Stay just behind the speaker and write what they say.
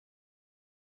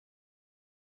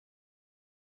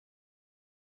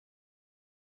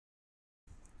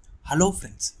Hello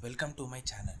friends, welcome to my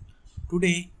channel.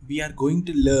 Today we are going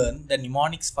to learn the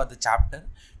mnemonics for the chapter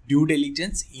Due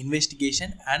Diligence,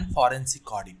 Investigation and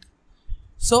Forensic Audit.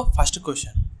 So first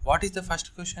question, what is the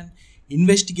first question?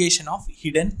 Investigation of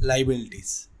hidden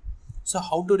liabilities. So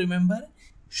how to remember?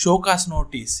 Show cause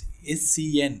notice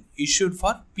SCN issued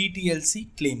for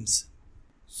PTLC claims.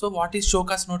 So what is show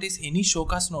cause notice? Any show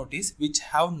cause notice which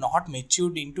have not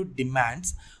matured into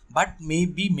demands but may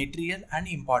be material and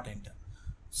important.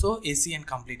 So SCN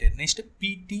completed. Next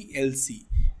PTLC.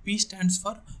 P stands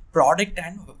for product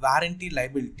and warranty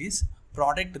liabilities,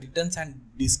 product returns and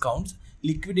discounts,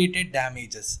 liquidated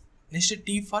damages. Next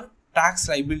T for tax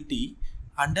liability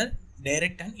under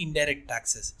direct and indirect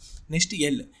taxes. Next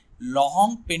L,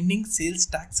 long pending sales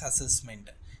tax assessment.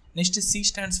 Next C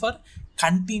stands for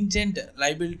contingent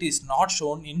liabilities not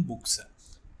shown in books.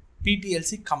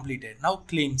 PTLC completed. Now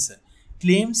claims.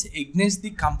 Claims against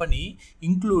the company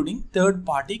including third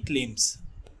party claims.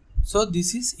 So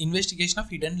this is investigation of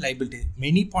hidden liability.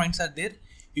 Many points are there.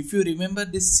 If you remember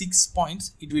these 6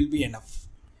 points, it will be enough.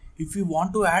 If you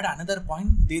want to add another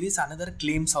point, there is another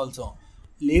claims also.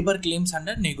 Labor claims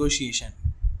under negotiation.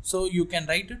 So you can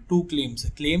write 2 claims.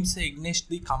 Claims against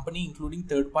the company including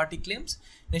third party claims.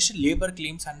 Next labor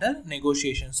claims under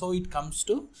negotiation. So it comes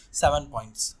to 7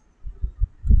 points.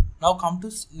 Now come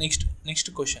to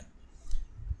next question.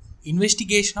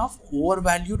 Investigation of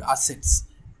overvalued assets.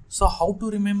 So how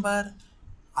to remember?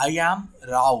 I am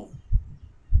Rao.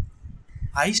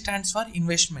 I stands for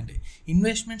investment.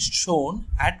 Investments shown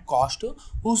at cost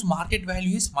whose market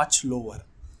value is much lower.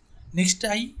 Next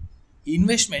I,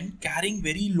 investment carrying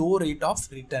very low rate of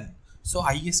return. So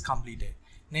I is completed.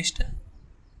 Next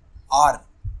R.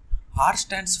 R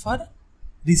stands for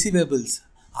receivables,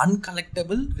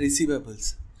 uncollectible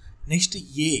receivables. Next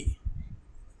A.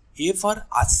 A for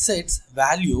assets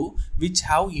value which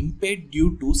have impaired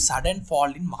due to sudden fall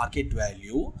in market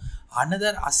value.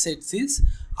 Another assets is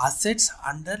assets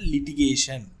under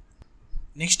litigation.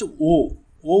 Next O.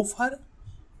 O for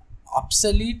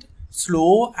obsolete,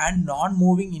 slow and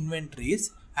non-moving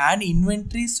inventories and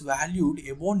inventories valued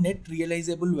above net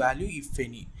realizable value if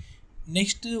any.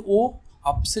 Next O.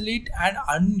 Obsolete and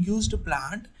unused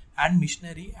plant and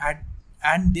machinery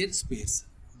and their space.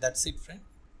 That's it, friend.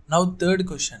 Now third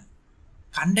question.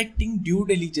 Conducting due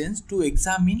diligence to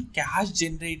examine cash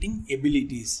generating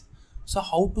abilities. So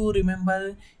how to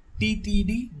remember?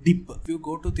 TTD DIP. If you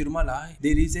go to Tirumala,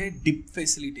 there is a DIP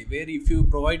facility where if you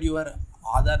provide your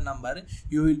Aadhaar number,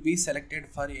 you will be selected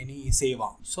for any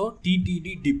seva. So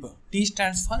TTD DIP. T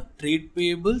stands for trade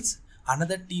payables.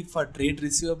 Another T for trade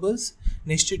receivables.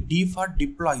 Next D for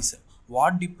deploys.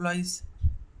 What deploys?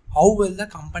 How well the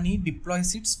company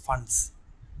deploys its funds.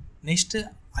 Next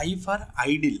I for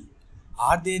idle.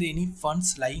 Are there any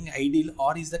funds lying idle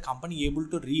or is the company able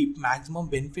to reap maximum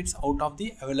benefits out of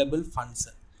the available funds?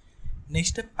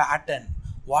 Next pattern.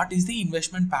 What is the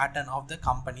investment pattern of the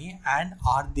company and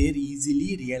are they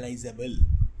easily realizable?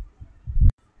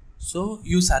 So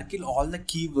you circle all the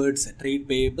keywords: trade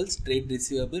payables, trade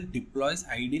receivable, deploys,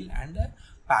 idle and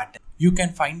pattern. You can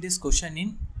find this question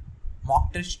in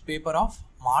mock test paper of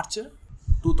March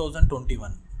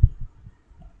 2021.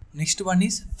 Next one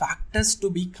is factors to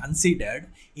be considered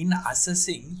in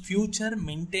assessing future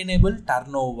maintainable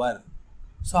turnover.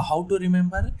 So how to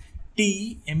remember?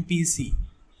 T MPC.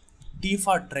 T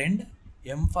for trend,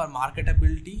 M for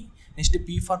marketability, next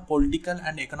P for political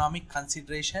and economic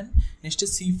consideration, next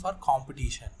C for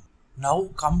competition. Now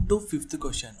come to fifth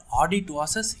question. Audit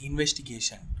versus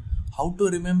investigation. How to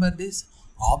remember this?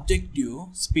 Objective,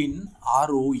 spin,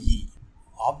 ROE.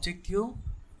 Objective,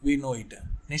 we know it.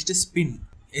 Next spin.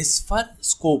 S for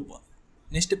scope.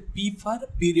 Next P for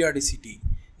periodicity.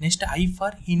 Next I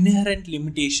for inherent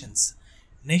limitations.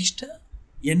 Next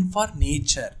N for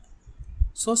nature.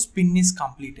 So spin is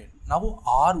completed. Now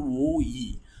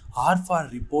ROE. R for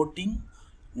reporting.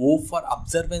 O for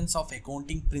observance of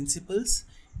accounting principles.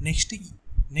 Next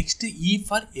E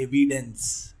for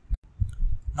evidence.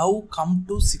 Now come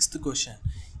to sixth question.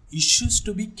 Issues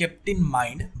to be kept in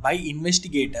mind by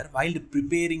investigator while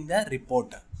preparing the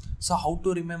report. So how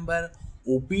to remember?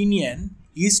 Opinion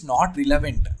is not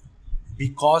relevant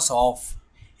because of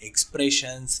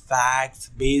expressions, facts,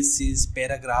 basis,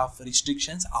 paragraph,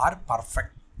 restrictions are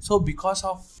perfect. So because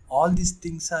of all these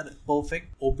things are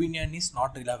perfect, opinion is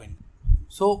not relevant.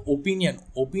 So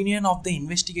opinion of the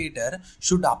investigator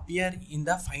should appear in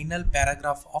the final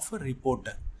paragraph of a report.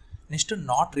 Next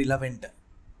not relevant.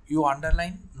 You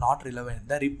underline not relevant.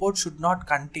 The report should not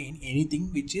contain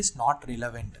anything which is not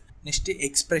relevant. Next,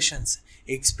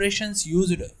 expressions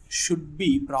used should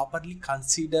be properly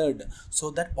considered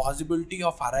so that possibility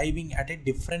of arriving at a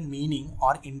different meaning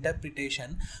or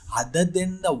interpretation other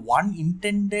than the one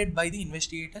intended by the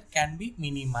investigator can be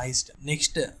minimized.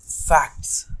 Next,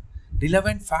 facts.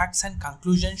 Relevant facts and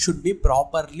conclusions should be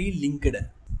properly linked.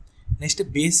 Next,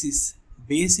 basis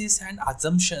and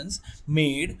assumptions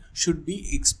made should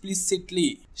be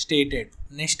explicitly stated.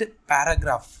 Next,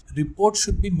 paragraph. Report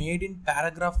should be made in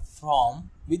paragraph form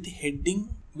with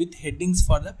headings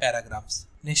for the paragraphs.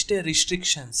 Next,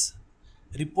 restrictions.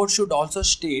 Report should also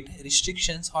state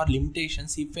restrictions or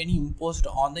limitations, if any, imposed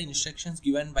on the instructions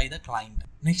given by the client.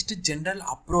 Next, general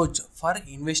approach for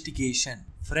investigation.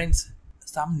 Friends,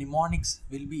 some mnemonics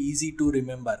will be easy to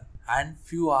remember and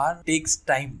few takes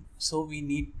time. So we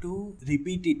need to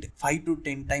repeat it 5 to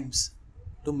 10 times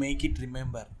to make it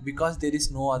remember, because there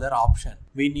is no other option.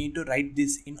 We need to write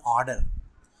this in order.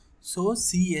 So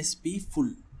CSP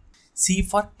full. C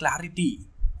for clarity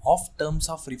of terms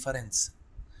of reference.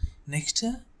 Next,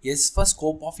 S for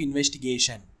scope of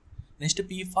investigation. Next,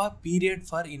 P for period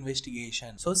for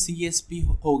investigation. So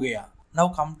CSP ho gaya. Now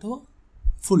come to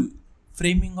full.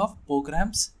 Framing of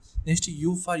programs. Next,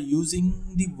 U for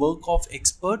using the work of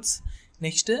experts.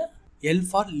 Next, L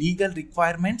for legal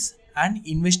requirements and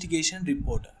investigation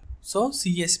report. So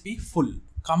CSP full.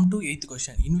 Come to 8th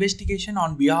question. Investigation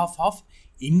on behalf of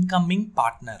incoming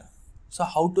partner. So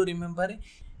how to remember?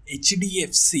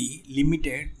 HDFC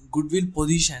Limited goodwill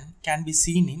position can be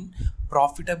seen in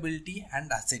profitability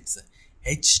and assets.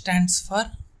 H stands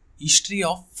for history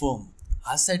of firm.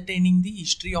 Ascertaining the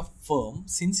history of firm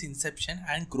since inception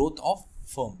and growth of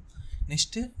firm.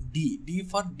 Next, D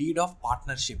for deed of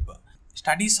partnership.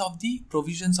 Studies of the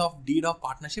provisions of deed of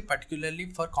partnership, particularly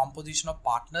for composition of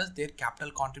partners, their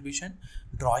capital contribution,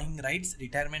 drawing rights,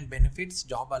 retirement benefits,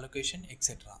 job allocation,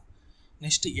 etc.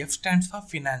 Next, F stands for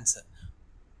finance.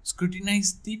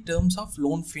 Scrutinize the terms of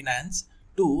loan finance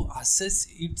to assess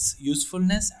its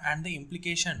usefulness and the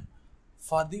implication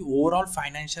for the overall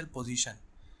financial position.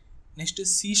 Next,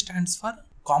 C stands for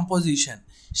composition.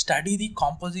 Study the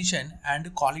composition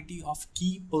and quality of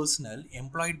key personnel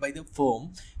employed by the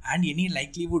firm and any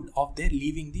likelihood of their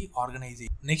leaving the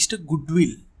organization. Next,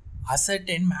 goodwill.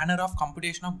 Ascertain manner of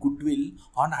computation of goodwill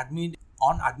on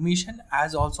admission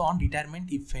as also on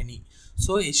retirement, if any.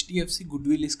 So HDFC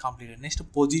goodwill is completed. Next,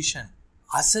 position.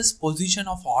 Assess position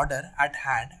of order at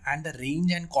hand and the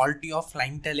range and quality of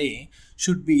clientele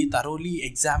should be thoroughly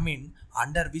examined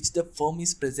under which the firm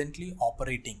is presently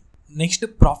operating. Next,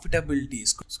 profitability.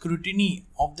 Scrutiny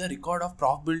of the record of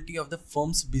profitability of the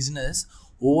firm's business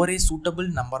over a suitable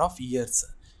number of years.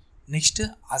 Next,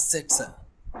 assets.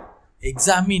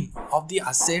 Examine of the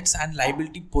assets and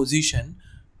liability position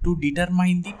to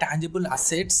determine the tangible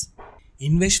assets.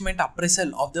 Investment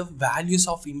appraisal of the values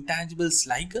of intangibles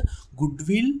like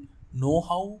goodwill,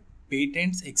 know-how,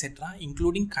 patents, etc.,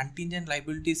 including contingent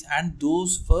liabilities and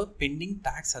those for pending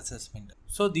tax assessment.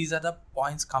 So these are the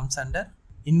points comes under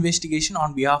investigation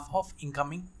on behalf of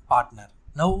incoming partner.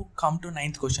 Now come to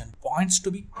 9th question. Points to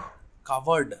be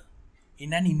covered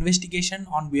in an investigation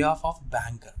on behalf of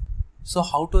bank. So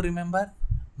how to remember?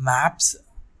 Maps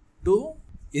to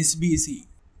SBC,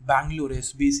 Bangalore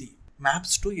SBC.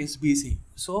 Maps to SBC.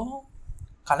 So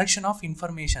collection of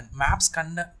information. Maps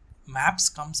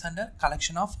comes under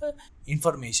collection of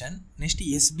information. Next,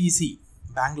 SBC,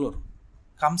 Bangalore,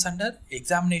 comes under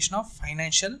examination of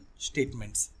financial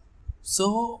statements.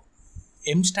 So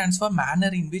M stands for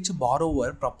manner in which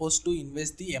borrower proposed to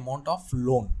invest the amount of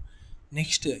loan.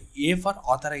 Next, A for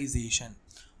authorization.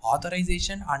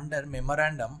 Authorization under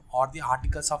memorandum or the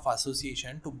articles of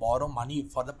association to borrow money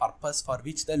for the purpose for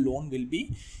which the loan will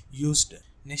be used.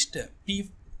 Next, P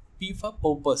for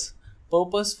purpose.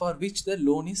 Purpose for which the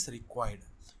loan is required.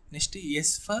 Next,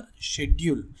 S for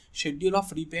schedule. Schedule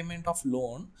of repayment of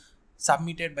loan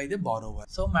submitted by the borrower.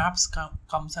 So maps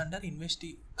comes under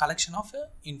collection of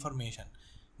information.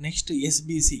 Next,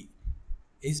 SBC.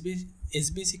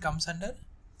 SBC comes under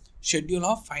schedule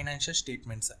of financial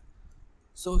statements.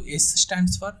 So S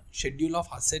stands for schedule of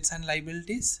assets and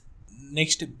liabilities.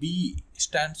 Next, B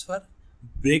stands for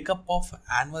breakup of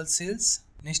annual sales.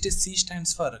 Next, C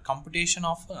stands for computation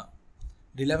of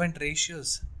relevant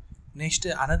ratios. Next,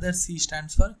 another C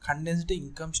stands for condensed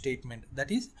income statement,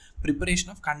 that is preparation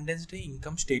of condensed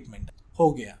income statement.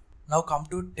 Ho gaya. Now come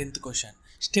to 10th question.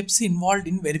 Steps involved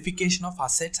in verification of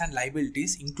assets and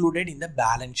liabilities included in the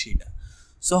balance sheet.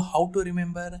 So how to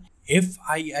remember?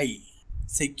 FII,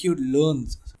 secured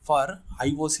loans for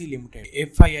IOC Limited.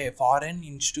 FII, foreign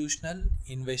institutional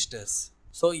investors.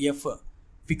 So F,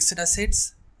 fixed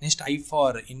assets. Next, I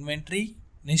for inventory.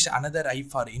 Next another I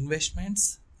for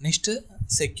investments. Next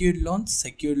secured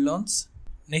loans.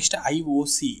 Next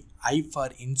IOC, I for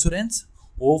insurance,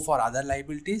 O for other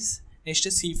liabilities.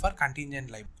 Next C for contingent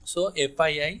liability. So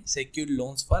FII secured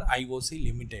loans for IOC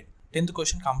limited. 10th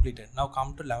question completed. Now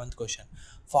come to 11th question.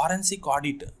 Forensic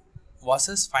audit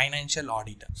versus financial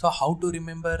audit. So how to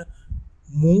remember?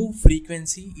 Move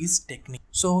frequency is technique.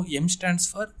 So M stands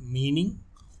for meaning,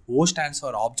 O stands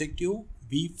for objective,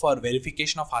 V for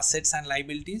verification of assets and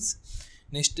liabilities.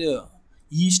 Next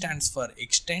E stands for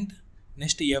extent.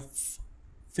 Next F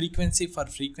frequency for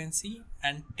frequency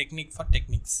and technique for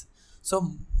techniques.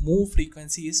 So move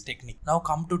frequency is technique. Now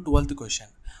come to 12th question.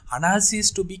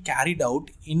 Analysis to be carried out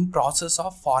in process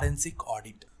of forensic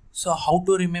audit. So how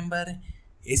to remember?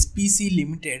 SPC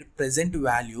limited present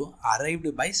value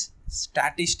arrived by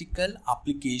statistical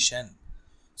application.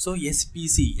 So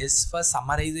SPC, S for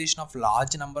summarization of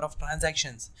large number of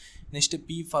transactions. Next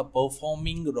P for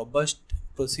performing robust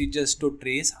procedures to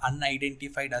trace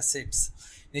unidentified assets.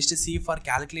 Next C for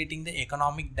calculating the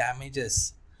economic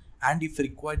damages and if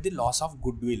required the loss of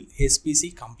goodwill.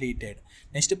 SPC completed.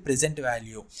 Next present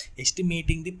value,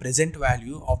 estimating the present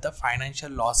value of the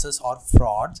financial losses or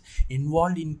frauds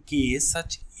involved in case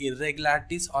such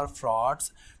irregularities or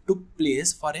frauds took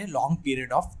place for a long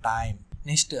period of time.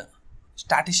 Next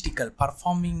statistical,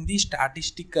 performing the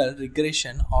statistical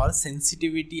regression or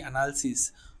sensitivity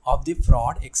analysis of the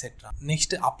fraud, etc.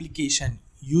 Next application,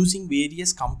 using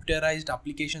various computerized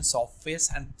application softwares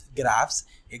and graphs,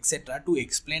 etc. to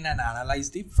explain and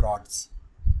analyze the frauds.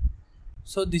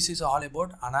 So this is all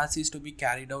about analysis to be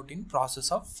carried out in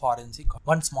process of forensic.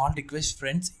 One small request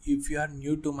friends, if you are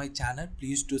new to my channel,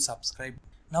 please do subscribe.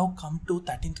 Now come to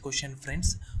 13th question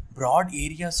friends. Broad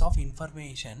areas of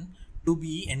information to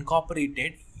be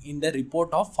incorporated in the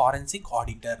report of forensic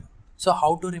auditor. So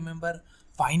how to remember?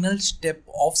 Final step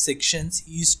of sections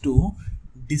is to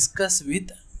discuss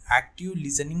with active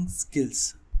listening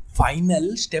skills.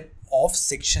 Final step of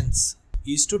sections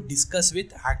is to discuss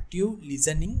with active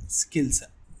listening skills.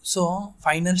 So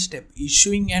final step,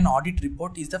 issuing an audit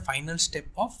report is the final step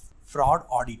of fraud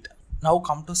audit. Now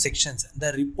come to sections.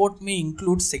 The report may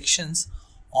include sections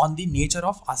on the nature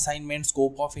of assignment,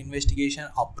 scope of investigation,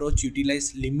 approach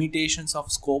utilized, limitations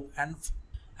of scope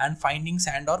and findings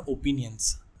and or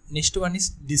opinions. Next one is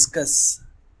discuss.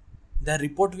 The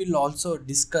report will also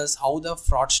discuss how the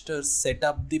fraudsters set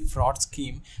up the fraud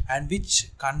scheme and which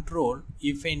control,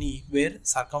 if any, were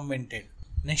circumvented.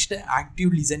 Next,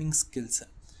 active listening skills.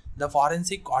 The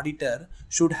forensic auditor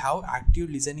should have active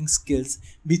listening skills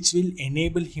which will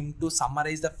enable him to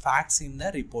summarize the facts in the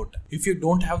report. If you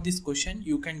don't have this question,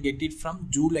 you can get it from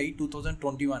July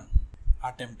 2021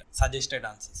 attempt suggested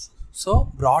answers.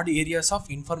 So broad areas of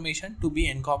information to be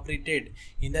incorporated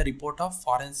in the report of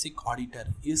forensic auditor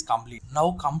is complete.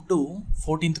 Now come to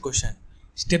 14th question.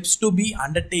 Steps to be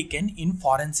undertaken in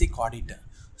forensic audit.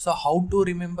 So how to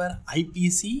remember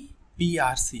IPC,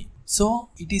 PRC? So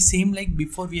it is same like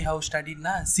before we have studied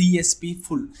na CSP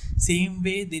full. Same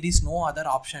way there is no other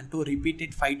option to repeat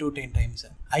it 5 to 10 times.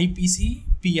 IPC,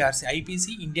 PRC.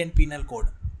 IPC Indian Penal Code.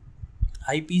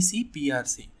 IPC,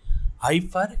 PRC. I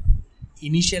for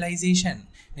initialization.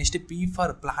 Next P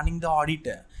for planning the audit.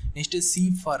 Next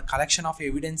C for collection of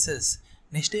evidences.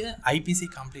 Next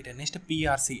IPC completed. Next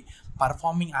PRC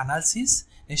performing analysis.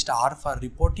 Next R for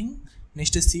reporting.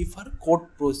 Next C for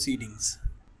court proceedings.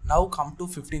 Now come to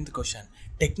 15th question.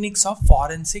 Techniques of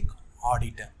forensic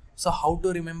audit. So how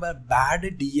to remember?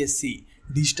 BAD DSC,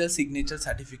 digital signature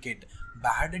certificate.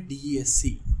 BAD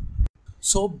DSC.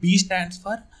 So B stands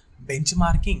for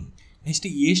benchmarking. Next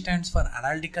A stands for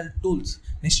analytical tools.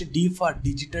 Next D for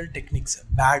digital techniques.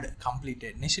 BAD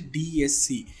completed. Next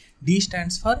DSC. D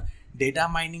stands for data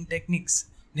mining techniques.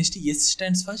 Next S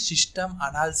stands for system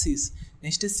analysis.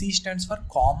 Next C stands for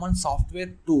common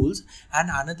software tools and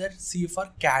another C for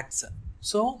CATs.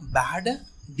 So BAD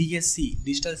DSC,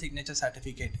 digital signature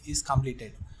certificate, is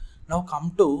completed. Now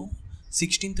come to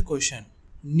 16th question.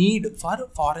 Need for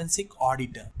forensic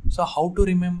audit. So how to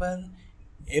remember?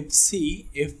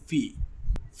 FCFP,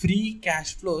 free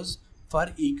cash flows for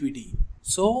equity.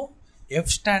 So F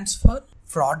stands for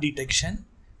fraud detection.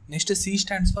 Next C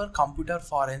stands for computer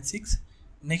forensics.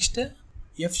 Next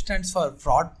F stands for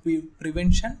fraud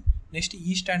prevention. Next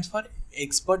E stands for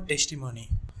expert testimony.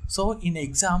 So in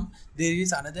exam there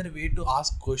is another way to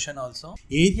ask question also.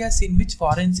 Areas in which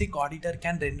forensic auditor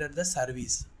can render the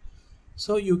service.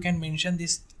 So you can mention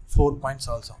these 4 points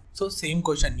also. So same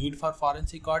question, need for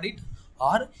forensic audit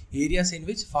or areas in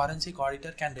which forensic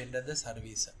auditor can render the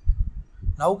service.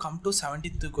 Now come to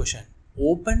 17th question.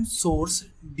 open source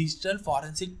digital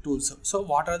forensic tools. So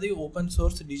what are the open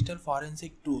source digital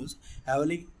forensic tools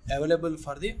available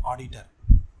for the auditor?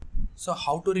 So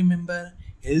how to remember?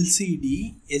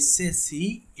 LCD,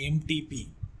 SSC, MTP.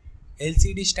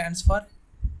 LCD stands for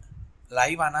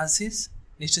live analysis,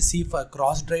 next C for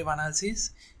cross drive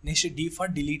analysis, next D for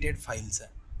deleted files.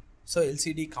 So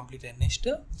LCD completed. Next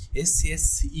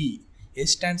SSE.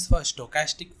 S stands for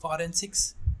stochastic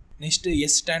forensics. Next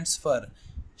S stands for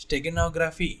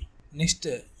steganography. Next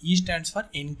E stands for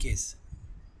encase.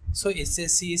 So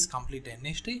SSC is completed.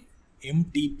 Next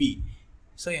MTP.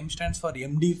 So M stands for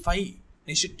MD5.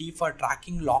 Next T for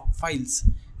tracking log files.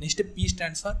 Next P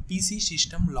stands for PC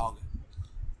system log.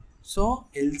 So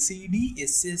LCD,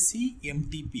 SSC,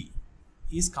 MTP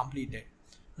is completed.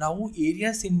 Now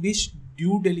areas in which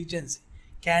due diligence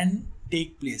can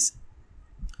take place.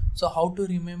 So how to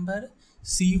remember?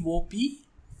 COP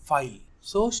file.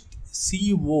 So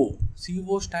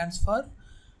CO stands for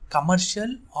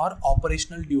commercial or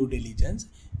operational due diligence.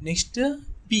 Next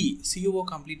P, CO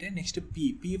completed. Next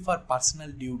P for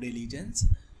personal due diligence.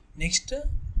 Next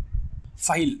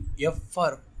file, F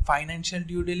for financial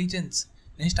due diligence.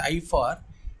 Next I for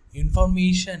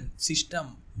information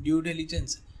system due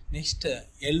diligence. Next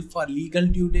L for legal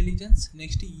due diligence.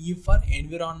 Next E for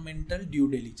environmental due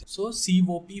diligence. So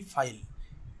COP file.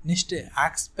 Next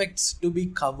aspects to be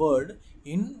covered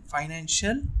in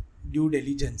financial due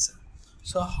diligence.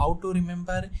 So how to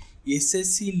remember?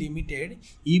 SSC Limited,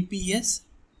 EPS,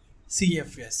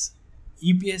 CFS.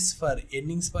 EPS for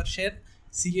earnings per share,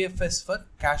 CFS for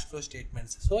cash flow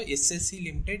statements. So SSC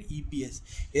Limited, EPS.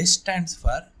 S stands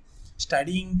for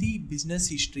studying the business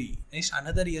history. Next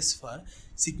another S for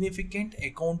significant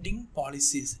accounting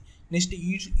policies. Next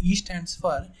E stands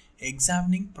for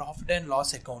examining profit and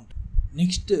loss account.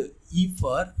 Next E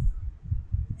for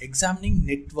examining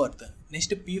net worth.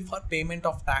 Next P for payment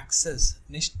of taxes.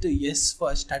 Next S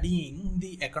for studying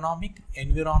the economic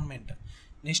environment.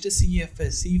 Next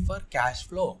CFS, C for cash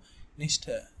flow. Next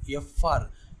F for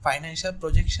financial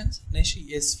projections. Next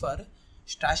S for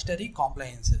statutory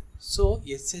compliance. So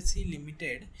SSC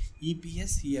Limited,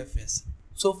 EPS, CFS.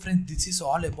 So friends, this is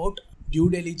all about due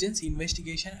diligence,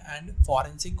 investigation and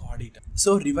forensic audit.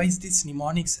 So revise this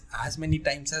mnemonics as many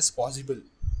times as possible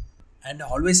and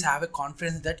always have a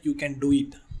confidence that you can do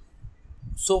it.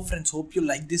 So friends, hope you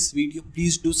like this video.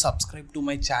 Please do subscribe to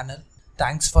my channel.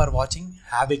 Thanks for watching.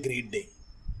 Have a great day.